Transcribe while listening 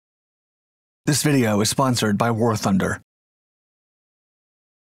This video is sponsored by War Thunder.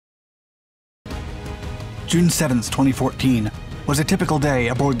 June 7, 2014, was a typical day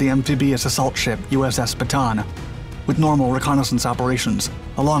aboard the amphibious assault ship USS Bataan, with normal reconnaissance operations,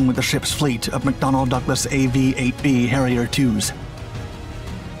 along with the ship's fleet of McDonnell Douglas AV-8B Harrier IIs.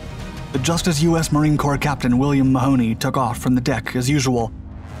 But just as U.S. Marine Corps Captain William Mahoney took off from the deck as usual,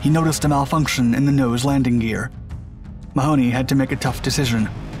 he noticed a malfunction in the nose landing gear. Mahoney had to make a tough decision,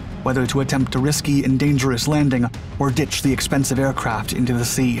 whether to attempt a risky and dangerous landing or ditch the expensive aircraft into the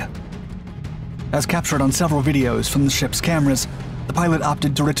sea. As captured on several videos from the ship's cameras, the pilot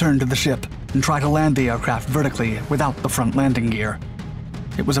opted to return to the ship and try to land the aircraft vertically without the front landing gear.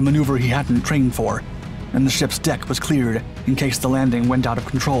 It was a maneuver he hadn't trained for, and the ship's deck was cleared in case the landing went out of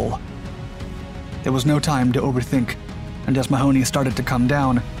control. There was no time to overthink, and as Mahoney started to come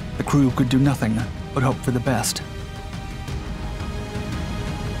down, the crew could do nothing but hope for the best.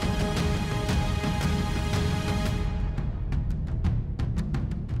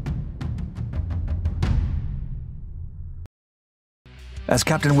 As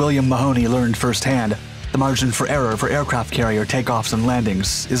Captain William Mahoney learned firsthand, the margin for error for aircraft carrier takeoffs and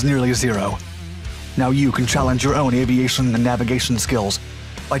landings is nearly zero. Now you can challenge your own aviation and navigation skills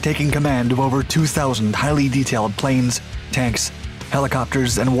by taking command of over 2,000 highly detailed planes, tanks,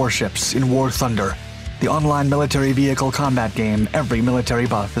 helicopters, and warships in War Thunder, the online military vehicle combat game every military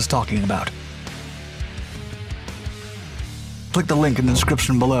buff is talking about. Click the link in the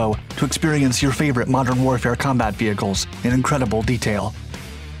description below to experience your favorite modern warfare combat vehicles in incredible detail.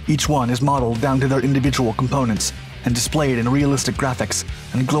 Each one is modeled down to their individual components and displayed in realistic graphics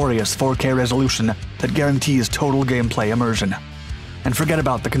and glorious 4K resolution that guarantees total gameplay immersion. And forget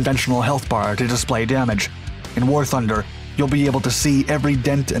about the conventional health bar to display damage. In War Thunder, you'll be able to see every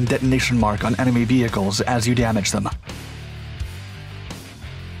dent and detonation mark on enemy vehicles as you damage them.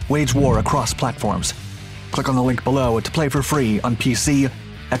 Wage war across platforms. Click on the link below to play for free on PC,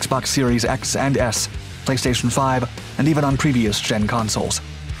 Xbox Series X and S, PlayStation 5, and even on previous gen consoles.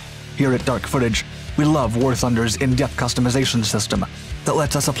 Here at Dark Footage, we love War Thunder's in-depth customization system that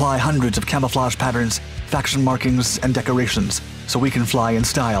lets us apply hundreds of camouflage patterns, faction markings, and decorations so we can fly in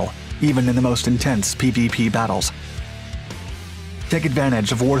style, even in the most intense PvP battles. Take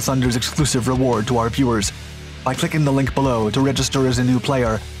advantage of War Thunder's exclusive reward to our viewers by clicking the link below to register as a new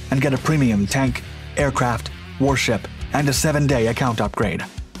player and get a premium tank, aircraft, warship, and a 7-day account upgrade.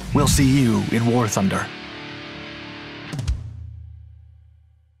 We'll see you in War Thunder.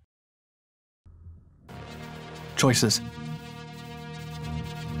 Choices.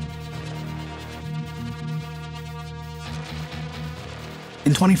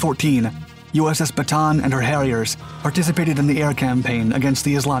 In 2014, USS Bataan and her Harriers participated in the air campaign against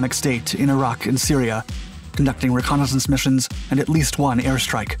the Islamic State in Iraq and Syria, conducting reconnaissance missions and at least one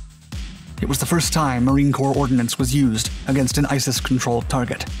airstrike. It was the first time Marine Corps ordnance was used against an ISIS-controlled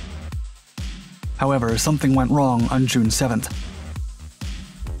target. However, something went wrong on June 7th.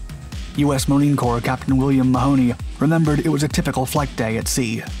 U.S. Marine Corps Captain William Mahoney remembered it was a typical flight day at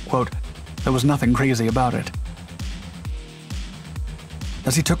sea. Quote, "There was nothing crazy about it."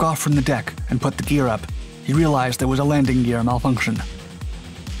 As he took off from the deck and put the gear up, he realized there was a landing gear malfunction.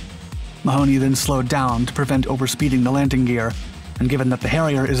 Mahoney then slowed down to prevent overspeeding the landing gear, and given that the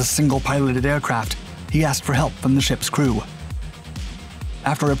Harrier is a single-piloted aircraft, he asked for help from the ship's crew.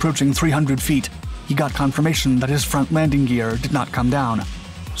 After approaching 300 feet, he got confirmation that his front landing gear did not come down,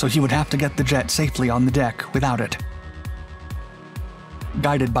 so he would have to get the jet safely on the deck without it.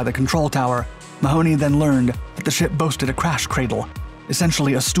 Guided by the control tower, Mahoney then learned that the ship boasted a crash cradle,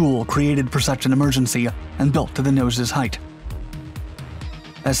 essentially a stool created for such an emergency and built to the nose's height.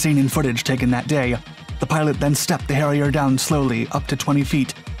 As seen in footage taken that day, the pilot then stepped the Harrier down slowly up to 20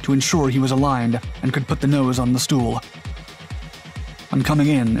 feet to ensure he was aligned and could put the nose on the stool. On coming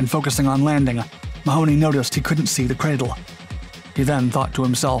in and focusing on landing, Mahoney noticed he couldn't see the cradle. He then thought to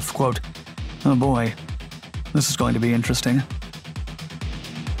himself, quote, "Oh boy, this is going to be interesting."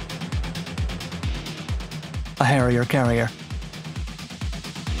 A Harrier carrier.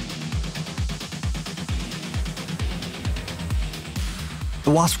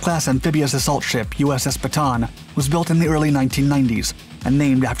 The Wasp-class amphibious assault ship USS Bataan was built in the early 1990s and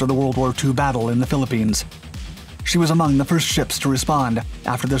named after the World War II battle in the Philippines. She was among the first ships to respond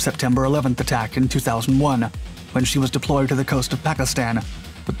after the September 11th attack in 2001, when she was deployed to the coast of Pakistan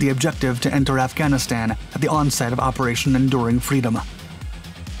with the objective to enter Afghanistan at the onset of Operation Enduring Freedom.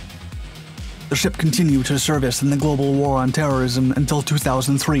 The ship continued her service in the global war on terrorism until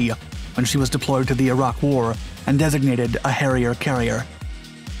 2003, when she was deployed to the Iraq War and designated a Harrier carrier.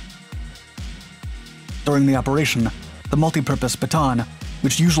 During the operation, the multi-purpose Bataan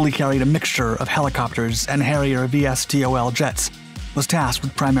which usually carried a mixture of helicopters and Harrier VSTOL jets, was tasked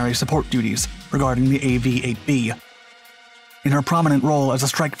with primary support duties regarding the AV-8B. In her prominent role as a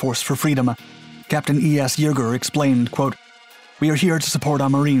strike force for freedom, Captain E.S. Yeager explained, quote, "We are here to support our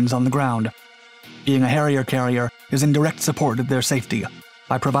Marines on the ground. Being a Harrier carrier is in direct support of their safety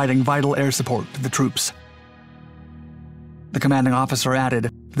by providing vital air support to the troops." The commanding officer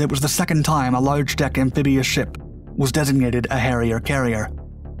added that it was the second time a large-deck amphibious ship was designated a Harrier carrier.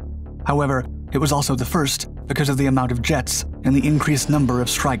 However, it was also the first because of the amount of jets and the increased number of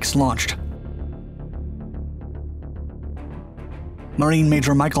strikes launched. Marine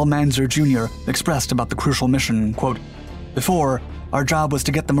Major Michael Manzer Jr. expressed about the crucial mission, quote, "Before, our job was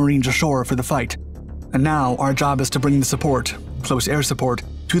to get the Marines ashore for the fight, and now our job is to bring the support, close air support,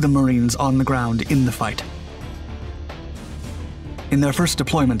 to the Marines on the ground in the fight." In their first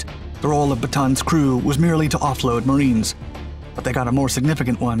deployment, the role of Bataan's crew was merely to offload Marines, but they got a more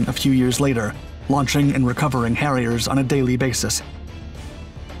significant one a few years later, launching and recovering Harriers on a daily basis.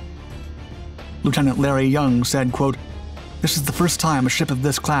 Lieutenant Larry Young said, quote, "This is the first time a ship of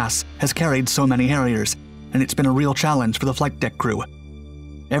this class has carried so many Harriers, and it's been a real challenge for the flight deck crew.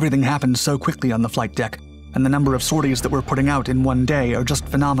 Everything happened so quickly on the flight deck, and the number of sorties that we're putting out in one day are just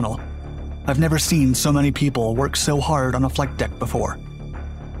phenomenal. I've never seen so many people work so hard on a flight deck before."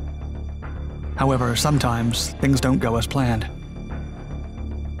 However, sometimes things don't go as planned.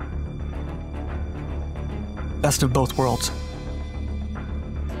 Best of both worlds.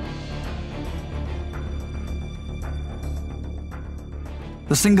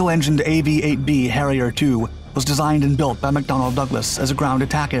 The single-engined AV-8B Harrier II was designed and built by McDonnell Douglas as a ground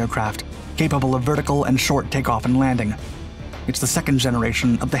attack aircraft capable of vertical and short takeoff and landing. It's the second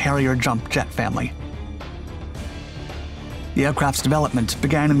generation of the Harrier jump jet family. The aircraft's development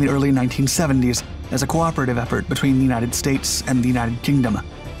began in the early 1970s as a cooperative effort between the United States and the United Kingdom,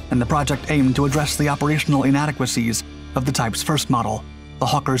 and the project aimed to address the operational inadequacies of the type's first model, the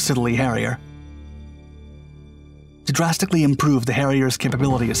Hawker Siddeley Harrier. To drastically improve the Harrier's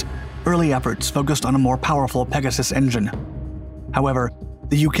capabilities, early efforts focused on a more powerful Pegasus engine. However,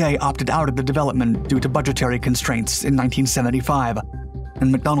 the UK opted out of the development due to budgetary constraints in 1975,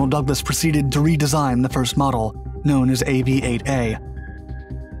 and McDonnell Douglas proceeded to redesign the first model, known as AV-8A.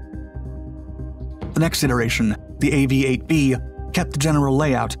 The next iteration, the AV-8B, kept the general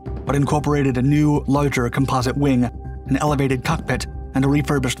layout, but incorporated a new, larger composite wing, an elevated cockpit, and a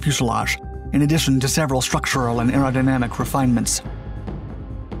refurbished fuselage, in addition to several structural and aerodynamic refinements.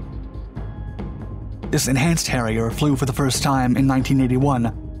 This enhanced Harrier flew for the first time in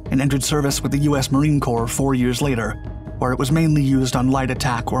 1981 and entered service with the U.S. Marine Corps 4 years later, where it was mainly used on light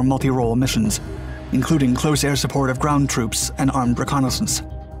attack or multi-role missions, including close air support of ground troops and armed reconnaissance.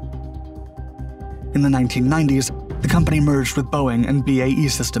 In the 1990s, the company merged with Boeing and BAE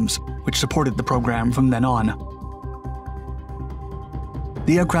Systems, which supported the program from then on.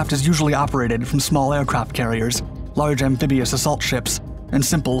 The aircraft is usually operated from small aircraft carriers, large amphibious assault ships, and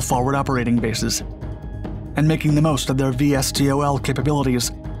simple forward operating bases. And making the most of their VSTOL capabilities,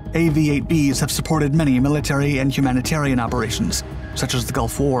 AV-8Bs have supported many military and humanitarian operations, such as the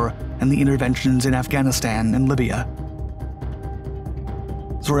Gulf War and the interventions in Afghanistan and Libya.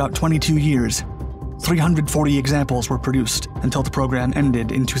 Throughout 22 years, 340 examples were produced until the program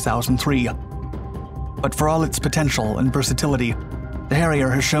ended in 2003. But for all its potential and versatility, the Harrier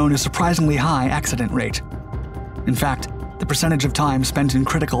has shown a surprisingly high accident rate. In fact, the percentage of time spent in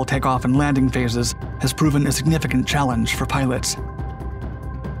critical takeoff and landing phases has proven a significant challenge for pilots.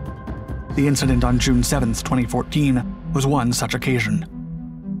 The incident on June 7, 2014, was one such occasion.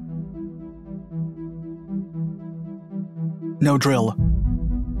 No drill.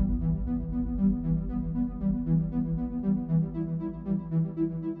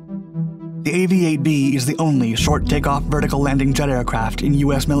 The AV-8B is the only short takeoff vertical landing jet aircraft in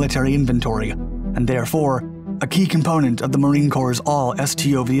U.S. military inventory, and therefore, a key component of the Marine Corps'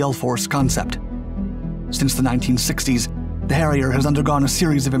 all-STOVL force concept. Since the 1960s, the Harrier has undergone a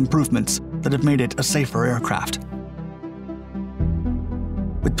series of improvements that have made it a safer aircraft.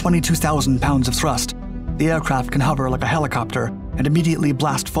 With 22,000 pounds of thrust, the aircraft can hover like a helicopter and immediately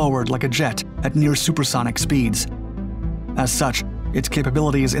blast forward like a jet at near supersonic speeds. As such, its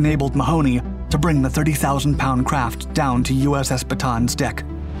capabilities enabled Mahoney to bring the 30,000-pound craft down to USS Bataan's deck.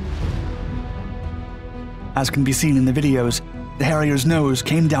 As can be seen in the videos, the Harrier's nose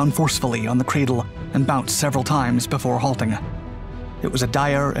came down forcefully on the cradle and bounced several times before halting. It was a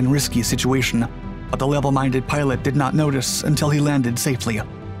dire and risky situation, but the level-minded pilot did not notice until he landed safely,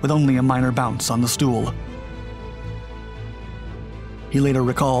 with only a minor bounce on the stool. He later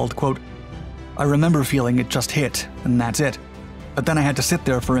recalled, quote, "I remember feeling it just hit, and that's it. but then I had to sit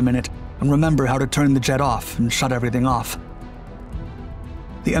there for a minute and remember how to turn the jet off and shut everything off.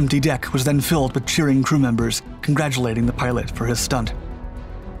 The empty deck was then filled with cheering crew members congratulating the pilot for his stunt.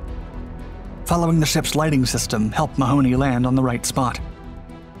 Following the ship's lighting system helped Mahoney land on the right spot.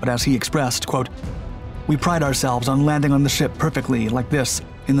 But as he expressed, quote, "We pride ourselves on landing on the ship perfectly like this,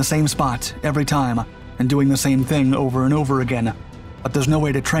 in the same spot, every time, and doing the same thing over and over again, but there's no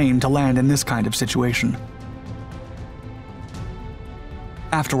way to train to land in this kind of situation."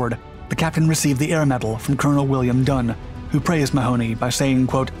 Afterward, the captain received the Air Medal from Colonel William Dunn, who praised Mahoney by saying,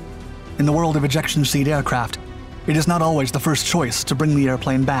 quote, "In the world of ejection seat aircraft, it is not always the first choice to bring the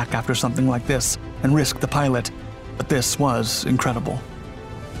airplane back after something like this and risk the pilot, but this was incredible."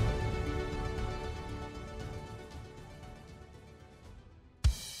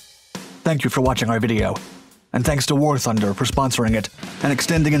 Thank you for watching our video, and thanks to War Thunder for sponsoring it and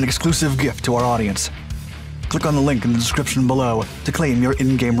extending an exclusive gift to our audience. Click on the link in the description below to claim your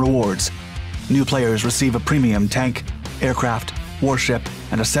in-game rewards. New players receive a premium tank, aircraft, warship,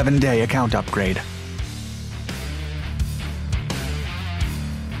 and a 7-day account upgrade.